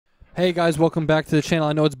Hey guys, welcome back to the channel.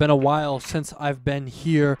 I know it's been a while since I've been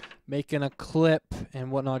here making a clip and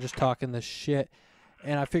whatnot, just talking this shit.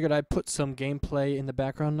 And I figured I'd put some gameplay in the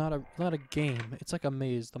background. Not a game. It's like a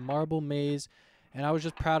maze, the marble maze. And I was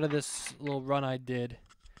just proud of this little run I did.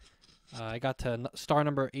 I got to star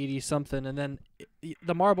number 80 something, and then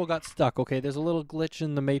the marble got stuck. Okay, there's a little glitch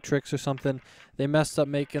in the matrix or something. They messed up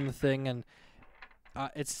making the thing, and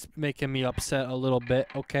it's making me upset a little bit.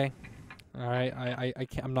 Okay. All right, I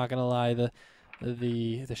can't, I'm not gonna lie.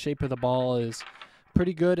 The shape of the ball is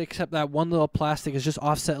pretty good, except that one little plastic is just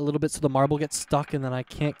offset a little bit, so the marble gets stuck, and then I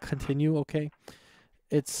can't continue. Okay,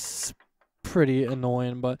 it's pretty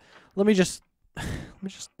annoying. But let me just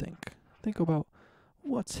think about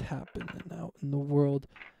what's happening out in the world,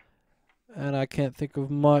 and I can't think of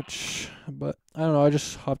much. But I don't know. I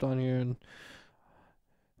just hopped on here and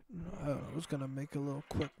I was gonna make a little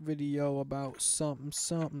quick video about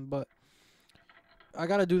something, but I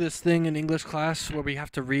gotta do this thing in English class where we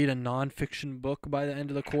have to read a non-fiction book by the end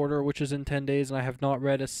of the quarter, which is in 10 days, and I have not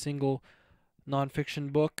read a single non-fiction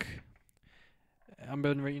book. I've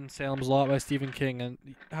been reading Salem's Lot by Stephen King, and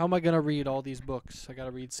how am I gonna read all these books? I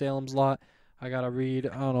gotta read Salem's Lot, I gotta read,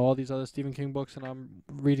 I don't know, all these other Stephen King books, and I'm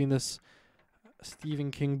reading this Stephen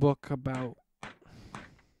King book about,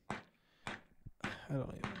 I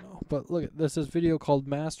don't even know. But look, there's this video called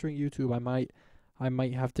Mastering YouTube. I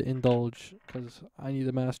might have to indulge because I need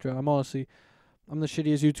to master it. I'm the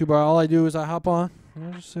shittiest YouTuber. All I do is I hop on and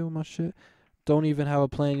I just say my shit. Don't even have a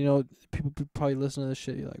plan. You know, people probably listen to this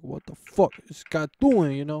shit. You're like, what the fuck is this guy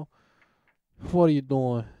doing? You know, what are you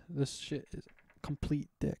doing? This shit is complete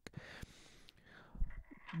dick.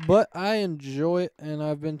 But I enjoy it, and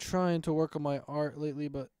I've been trying to work on my art lately,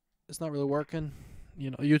 but it's not really working.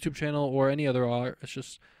 You know, a YouTube channel or any other art, it's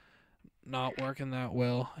just not working that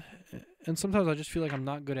well. And sometimes I just feel like I'm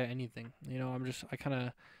not good at anything. You know, I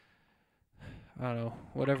don't know,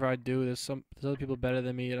 whatever I do, there's other people better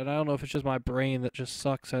than me, and I don't know if it's just my brain that just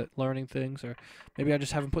sucks at learning things, or maybe I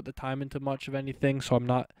just haven't put the time into much of anything, so I'm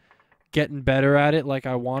not getting better at it like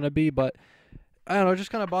I want to be. But I don't know, it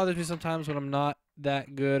just kind of bothers me sometimes when I'm not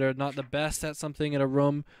that good or not the best at something in a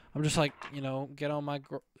room. I'm just like, you know,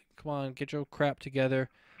 come on, get your crap together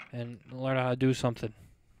and learn how to do something.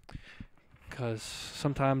 Because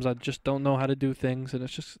sometimes I just don't know how to do things, and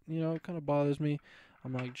it's just, you know, it kind of bothers me.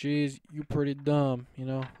 I'm like, geez, you pretty dumb, you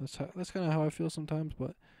know. That's kind of how I feel sometimes,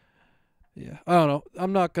 but yeah, I don't know.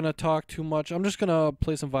 I'm not gonna talk too much. I'm just gonna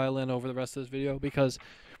play some violin over the rest of this video because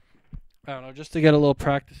I don't know, just to get a little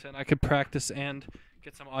practice in. I could practice and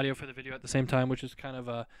get some audio for the video at the same time, which is kind of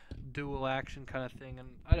a dual action kind of thing. And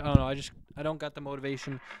I don't know. I don't got the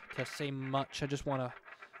motivation to say much. I just want to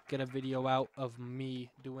get a video out of me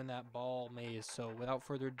doing that ball maze. So without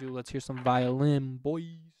further ado, let's hear some violin, boys.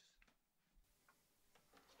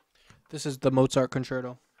 This is the Mozart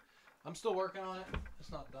Concerto. I'm still working on it.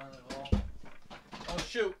 It's not done at all. Oh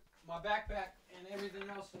shoot, my backpack and everything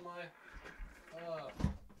else in my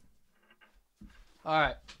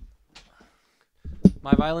Alright.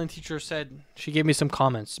 My violin teacher said, she gave me some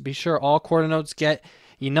comments. Be sure all quarter notes get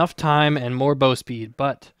enough time and more bow speed,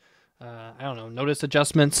 but I don't know. Notice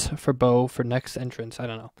adjustments for bow for next entrance. I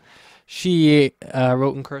don't know. She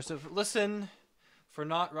wrote in cursive, listen for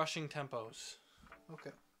not rushing tempos. Okay.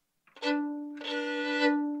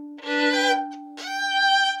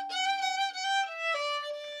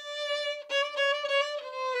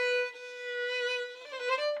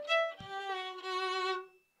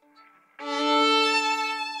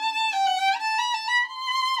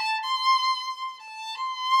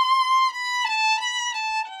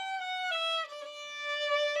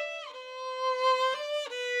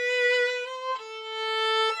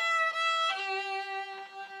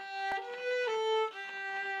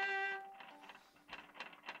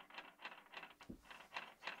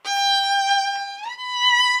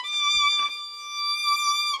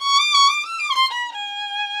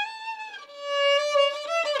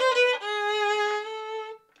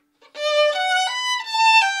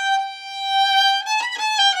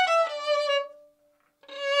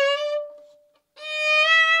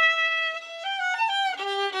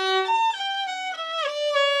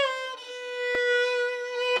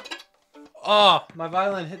 Oh, my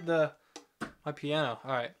violin hit my piano.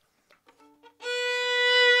 All right.